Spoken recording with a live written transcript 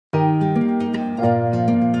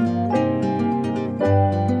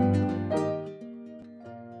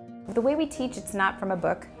The way we teach, it's not from a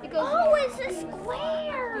book. Oh, it's a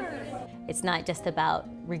square! It's not just about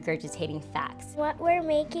regurgitating facts. What we're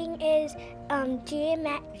making is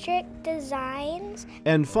geometric designs.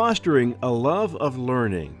 And fostering a love of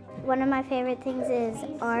learning. One of my favorite things is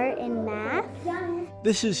art and math.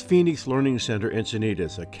 This is Phoenix Learning Center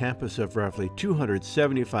Encinitas, a campus of roughly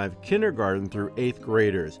 275 kindergarten through 8th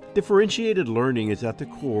graders. Differentiated learning is at the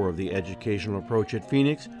core of the educational approach at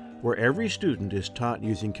Phoenix, where every student is taught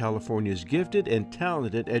using California's Gifted and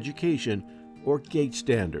Talented Education, or GATE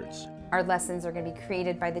standards. Our lessons are going to be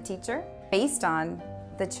created by the teacher based on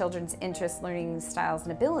the children's interests, learning styles,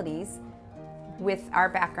 and abilities with our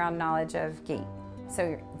background knowledge of GATE.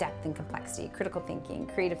 So depth and complexity, critical thinking,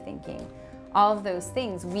 creative thinking, all of those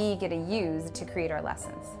things we get to use to create our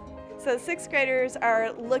lessons. So 6th graders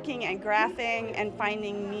are looking at graphing and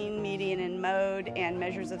finding mean, median, and mode and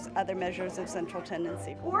other measures of central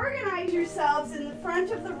tendency. Organize yourselves in the front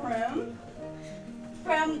of the room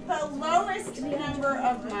from the lowest number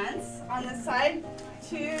of months on the side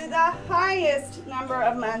to the highest number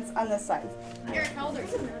of months on the side. Eric, how old are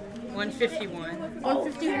you? 151.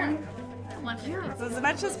 151? So as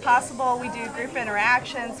much as possible, we do group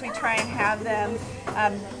interactions. We try and have them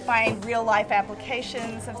find real-life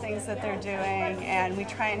applications of things that they're doing, and we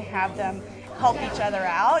try and have them help each other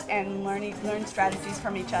out and learn strategies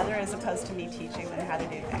from each other as opposed to me teaching them how to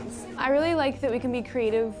do things. I really like that we can be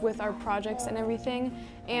creative with our projects and everything,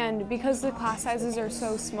 and because the class sizes are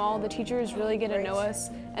so small, the teachers really get to know us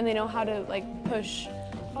and they know how to push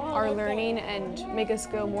our learning and make us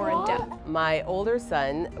go more in depth. My older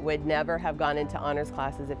son would never have gone into honors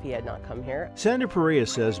classes if he had not come here. Sandra Perea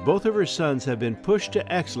says both of her sons have been pushed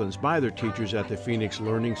to excellence by their teachers at the Phoenix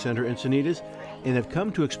Learning Center Encinitas and have come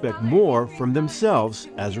to expect more from themselves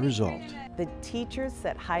as a result. The teachers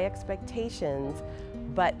set high expectations,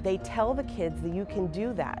 but they tell the kids that you can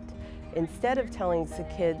do that. Instead of telling the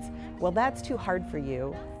kids, well, that's too hard for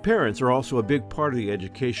you. Parents are also a big part of the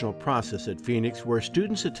educational process at Phoenix, where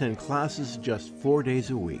students attend classes just 4 days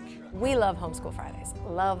a week. We love Homeschool Fridays.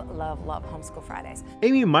 Love, love, love Homeschool Fridays.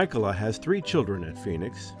 Amy Michaela has 3 children at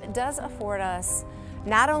Phoenix. It does afford us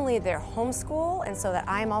not only their homeschool, and so that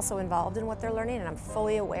I'm also involved in what they're learning and I'm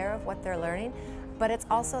fully aware of what they're learning, but it's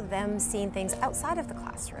also them seeing things outside of the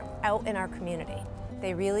classroom, out in our community.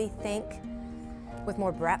 They really think with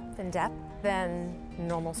more breadth and depth than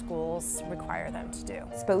normal schools require them to do.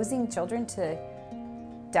 Exposing children to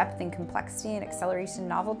depth and complexity and acceleration and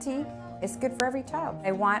novelty is good for every child.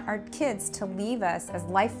 I want our kids to leave us as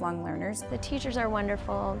lifelong learners. The teachers are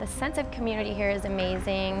wonderful. The sense of community here is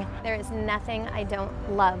amazing. There is nothing I don't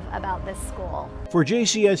love about this school. For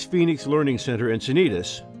JCS Phoenix Learning Center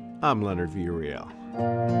Encinitas, I'm Leonard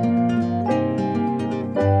Villarreal.